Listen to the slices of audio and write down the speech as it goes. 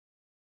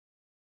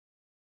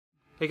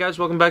Hey guys,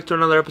 welcome back to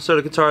another episode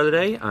of Guitar of the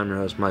Day. I'm your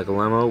host Michael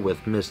Lemmo with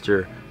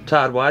Mr.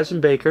 Todd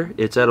Wisenbaker.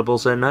 It's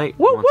Edibles at Night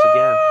once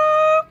again.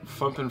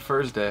 Thumping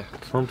Thursday.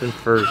 Thumping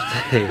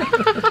Thursday.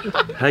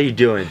 How you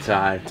doing,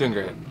 Todd? Doing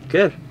great.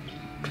 Good.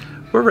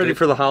 We're ready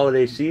for the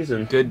holiday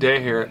season. Good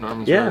day here at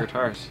Norman's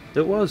Guitars.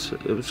 It was.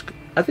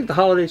 I think the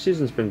holiday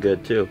season's been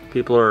good too.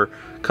 People are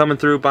coming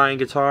through buying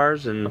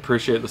guitars and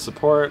appreciate the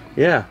support.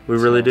 Yeah, we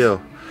really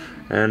do.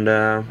 And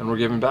we're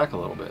giving back a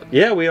little bit.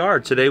 Yeah, we are.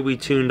 Today we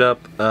tuned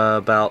up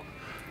about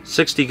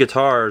 60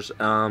 guitars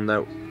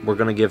that we're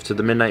going to give to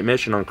the Midnight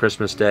Mission on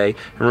Christmas Day.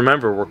 And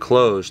remember, we're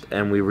closed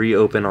and we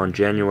reopen on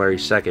January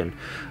 2nd.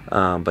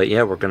 But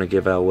yeah, we're going to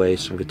give away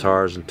some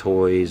guitars and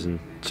toys and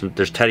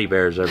there's teddy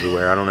bears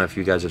everywhere. I don't know if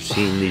you guys have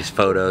seen these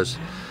photos,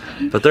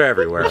 but they're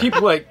everywhere. We keep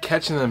like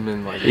catching them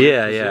in like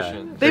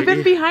position. They've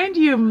been behind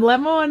you,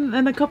 Lemmo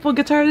and a couple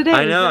Guitar Today.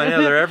 I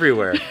know, they're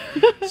everywhere.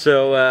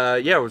 So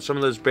yeah, some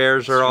of those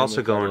bears are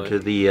also going to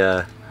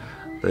the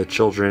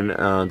children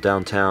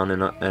downtown,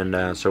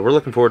 and so we're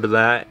looking forward to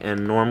that.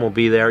 And Norm will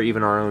be there,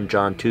 even our own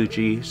John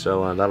Tucci.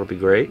 So that'll be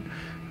great.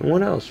 And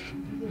what else?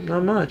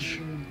 Not much.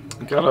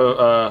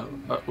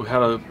 We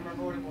had a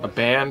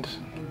band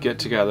get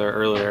together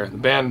earlier. The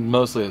band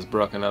mostly has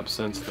broken up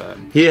since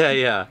then.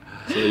 Yeah.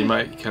 So you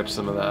might catch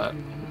some of that.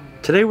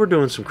 Today we're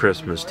doing some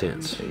Christmas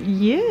tunes.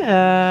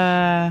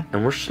 Yeah.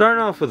 And we're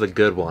starting off with a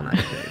good one, I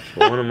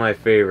think. One of my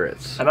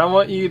favorites. And I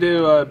want you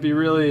to be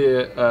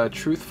really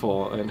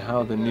truthful in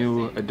how the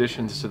new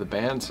additions to the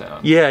band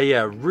sound.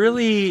 Yeah,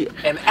 really.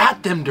 And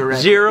at them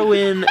directly. Zero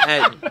in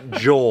at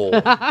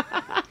Joel.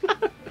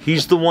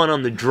 He's the one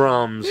on the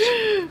drums.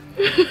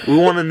 We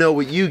want to know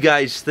what you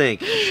guys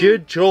think.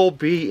 Should Joel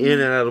be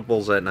in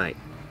Edibles at Night?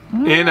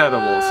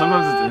 Inedible.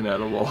 Sometimes it's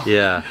inedible.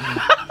 Yeah.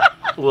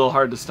 A little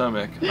hard to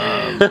stomach. Oh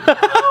my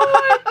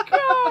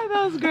god,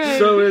 that was great.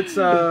 So it's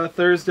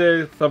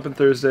Thursday, Thumping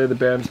Thursday. The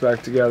band's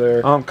back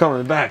together. I'm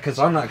coming back because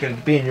I'm not going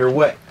to be in your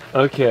way.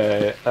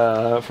 Okay,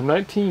 from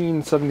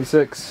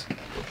 1976. I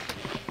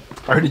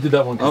already did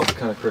that one because it's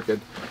kind of crooked.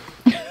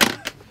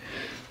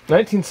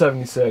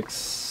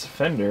 1976.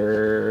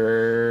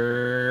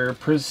 Fender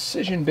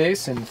Precision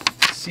Bass in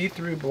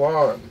See-Through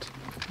Blonde.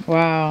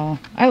 Wow,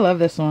 I love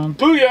this one.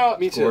 Booyah!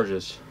 Me too.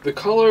 Gorgeous. The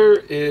color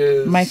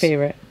is my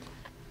favorite.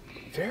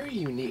 Very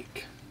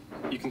unique.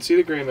 You can see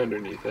the grain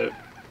underneath it.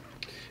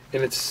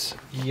 And it's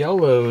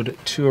yellowed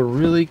to a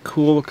really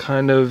cool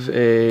kind of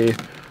a...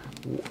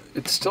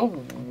 It's still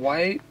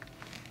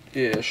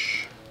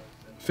white-ish.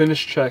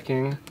 Finish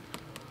checking.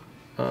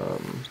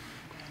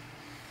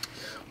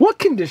 What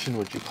condition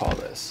would you call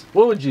this?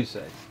 What would you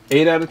say?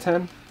 8 out of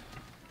 10?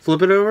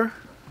 Flip it over.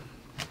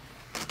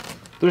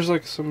 There's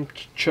like some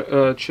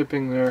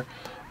chipping there.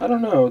 I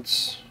don't know.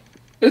 It's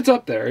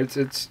up there.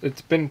 It's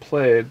been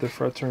played. The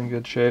frets are in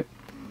good shape.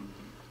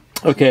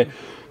 Okay,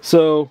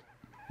 so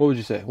what would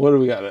you say? What do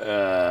we got?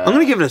 I'm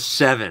gonna give it a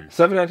 7.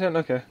 7 out of 10.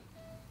 Okay.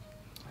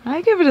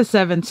 I give it a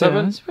 7 too.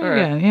 7? It's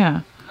pretty good.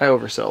 Yeah. I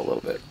oversell a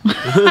little bit.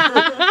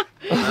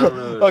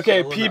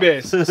 Okay,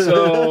 P-Bass.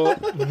 So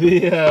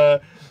the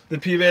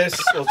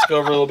P-Bass, let's go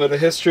over a little bit of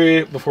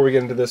history before we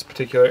get into this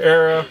particular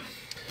era.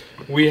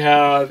 We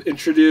have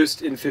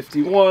introduced in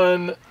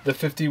 51, the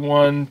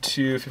 51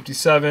 to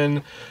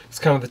 57. It's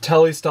kind of the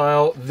telly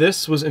style.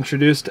 This was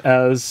introduced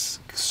as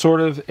sort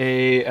of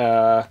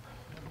a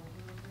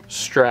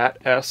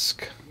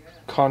Strat-esque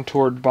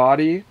contoured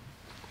body.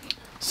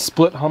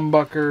 Split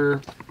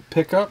humbucker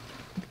pickup.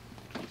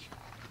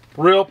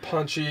 Real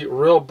punchy,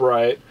 real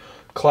bright.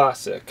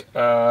 Classic.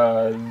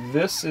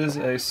 This is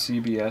a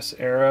CBS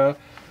era.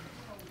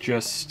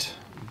 Just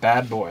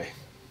bad boy.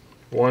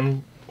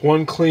 One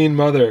clean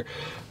mother.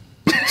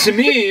 To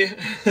me,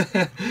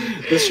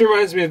 this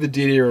reminds me of the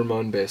Didi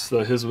Ramon bass,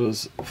 though his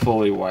was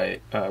fully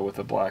white with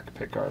a black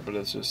pickguard, but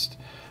it's just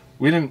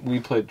we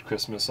played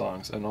Christmas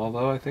songs, and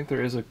although I think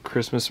there is a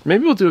Christmas,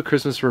 maybe we'll do a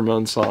Christmas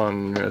Ramon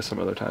song some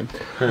other time.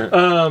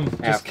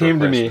 Just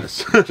came to me.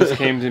 Just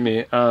came to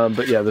me.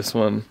 But yeah, this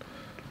one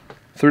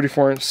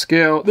 34-inch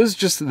scale. This is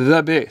just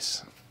the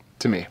bass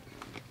to me.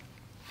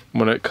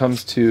 When it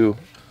comes to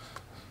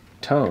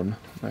tone,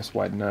 nice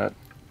wide nut.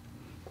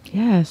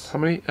 Yes. How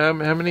many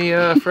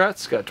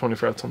frets? Got 20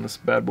 frets on this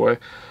bad boy.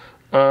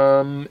 8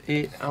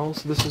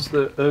 ounce. This is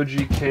the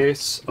OG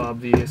case,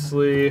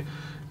 obviously,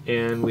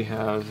 and we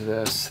have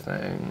this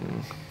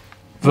thing.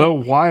 Though,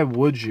 why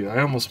would you? I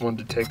almost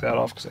wanted to take that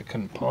off because I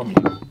couldn't palm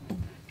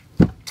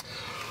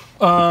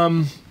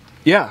you.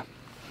 Yeah.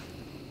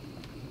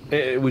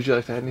 Would you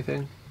like to add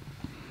anything?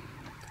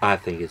 I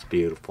think it's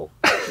beautiful.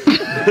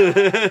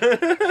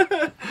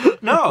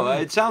 No,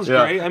 it sounds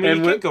great. I mean,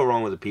 you can't go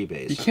wrong with a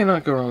P-Bass. You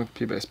cannot go wrong with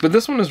P-Bass. But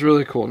this one is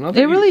really cool.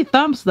 It really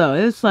thumps, though.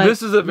 It's like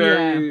this is a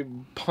very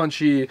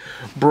punchy,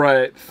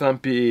 bright,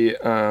 thumpy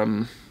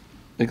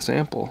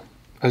example,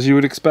 as you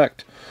would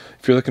expect.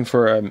 If you're looking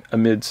for a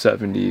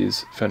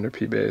mid-70s Fender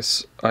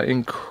P-Bass, I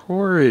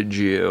encourage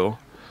you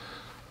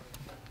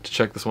to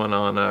check this one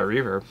on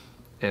Reverb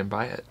and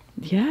buy it.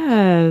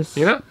 Yes.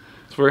 You know,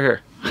 so we're here.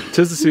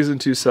 'Tis the season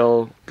to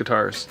sell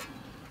guitars.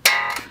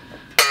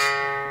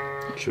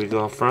 Should we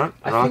go up front?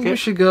 I think we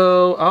should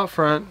go out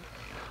front,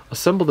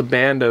 assemble the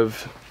band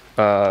of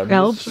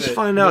elves. Just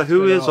find out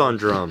who is on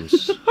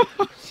drums.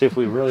 See if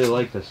we really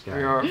like this guy.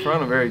 We are out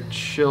front, a very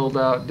chilled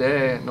out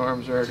day at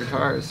Norm's Rare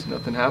Guitars.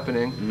 Nothing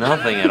happening.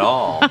 Nothing at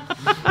all.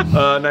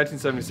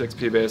 1976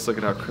 P bass. Look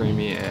at how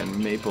creamy and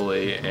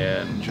mapley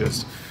and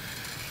just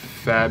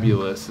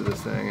fabulous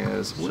this thing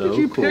is. What did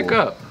you pick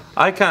up?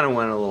 I kind of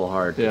went a little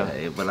hard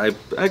today, but I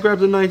grabbed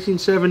the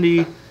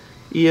 1970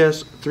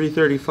 ES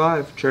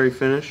 335 cherry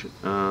finish.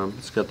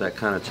 It's got that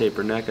kind of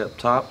taper neck up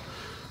top.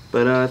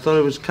 But I thought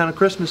it was kind of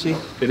Christmassy.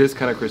 It is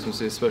kind of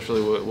Christmassy,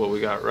 especially what we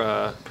got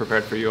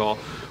prepared for you all.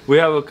 We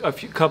have a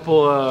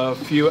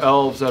few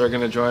elves that are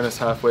going to join us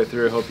halfway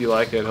through. Hope you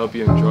like it. Hope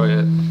you enjoy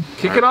it.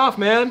 Kick it off,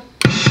 man.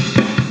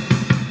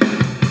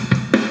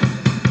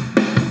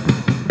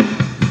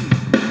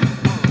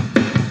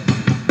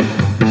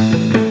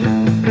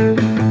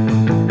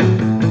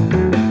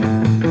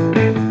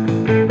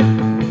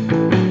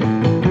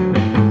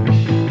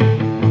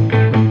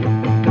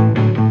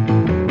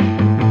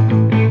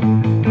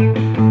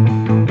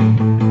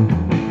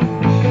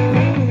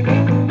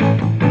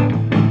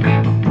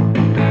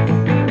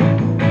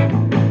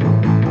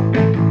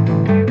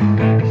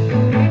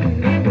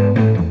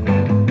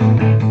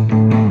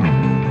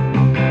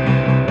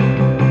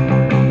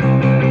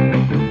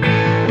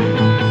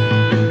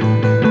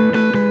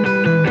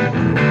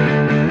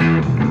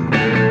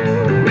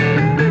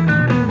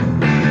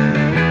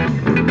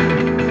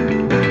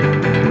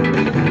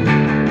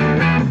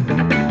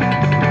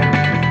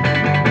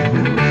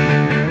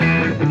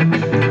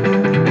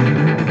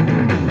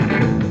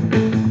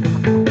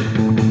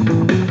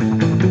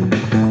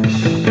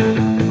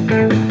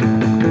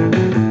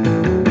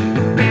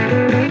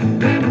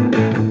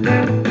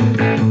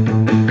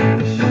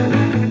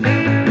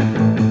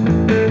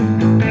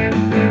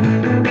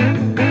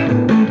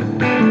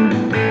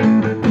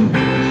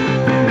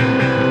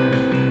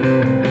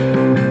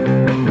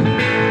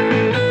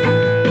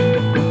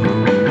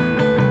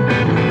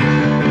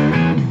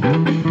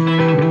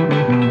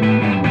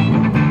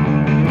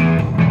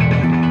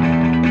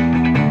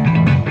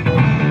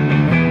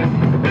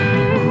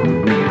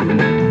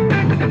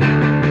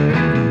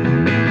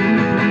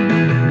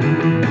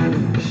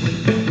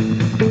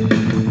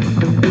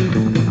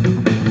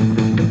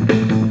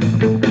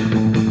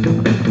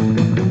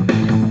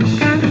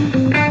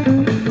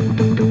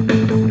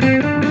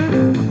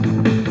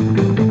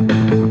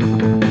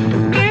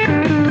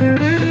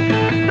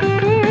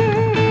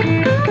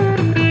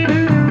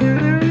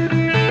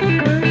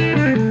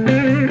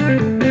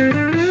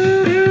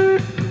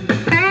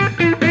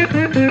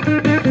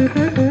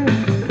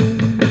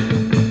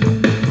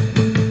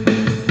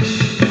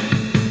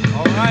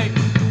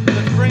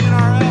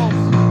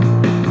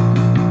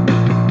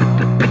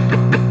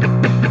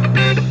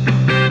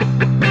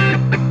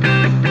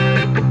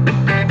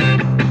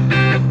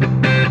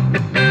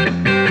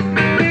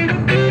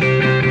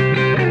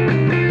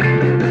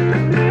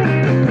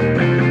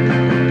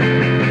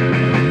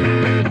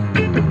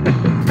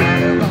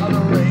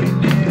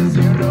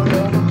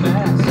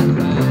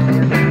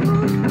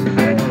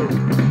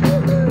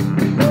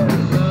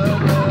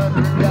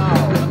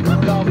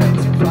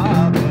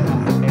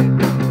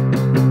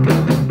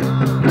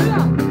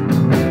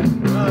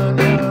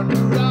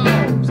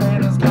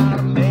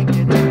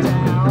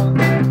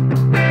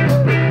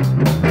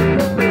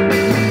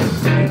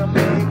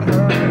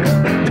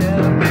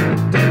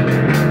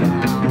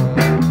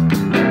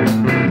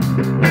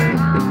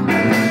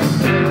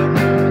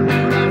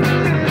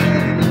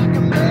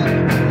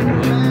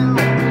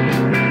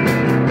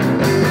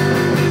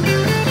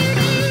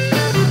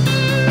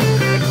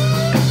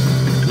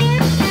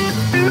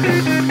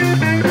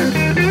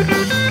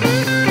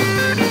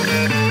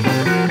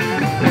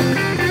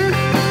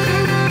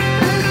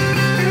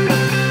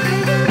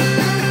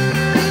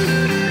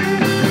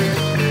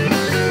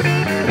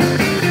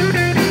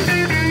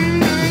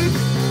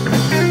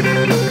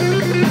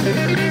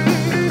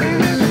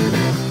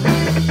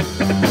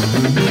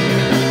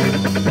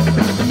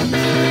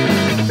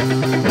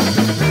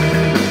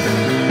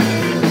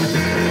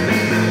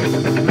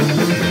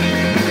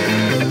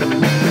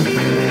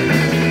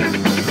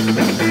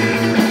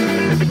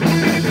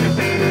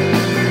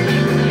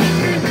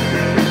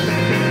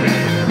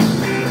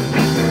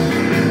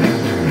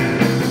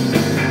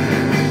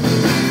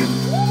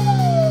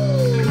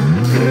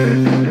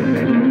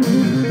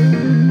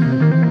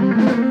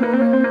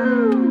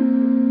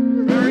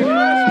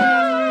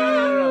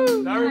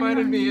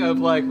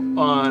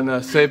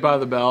 Saved by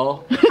the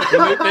Bell.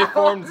 They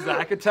formed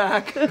Zack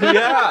Attack.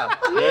 Yeah,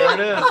 there it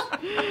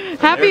is.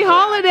 Happy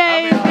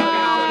holidays,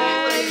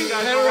 guys!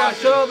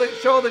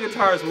 Show the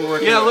guitars we're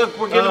working. Yeah, look,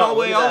 we're giving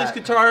away all these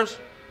guitars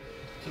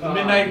to the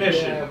Midnight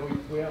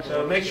Mission.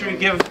 So make sure you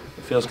give.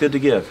 It feels good to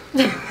give.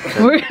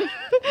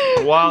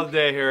 Wild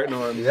day here at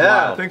Norm's.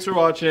 Yeah. Wow. Thanks for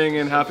watching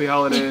and happy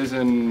holidays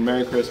and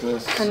Merry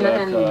Christmas. Happy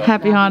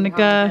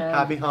Hanukkah.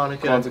 Happy Hanukkah.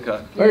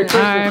 Kwanzaa. Merry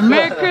Christmas.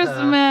 Merry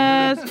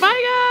Christmas.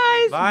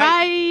 Bye, guys. Bye.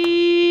 Bye.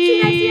 See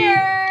you next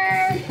year.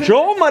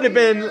 Joel might have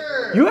been.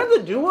 You have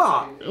the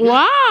doo-wop.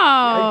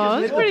 Wow,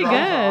 that's pretty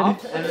good.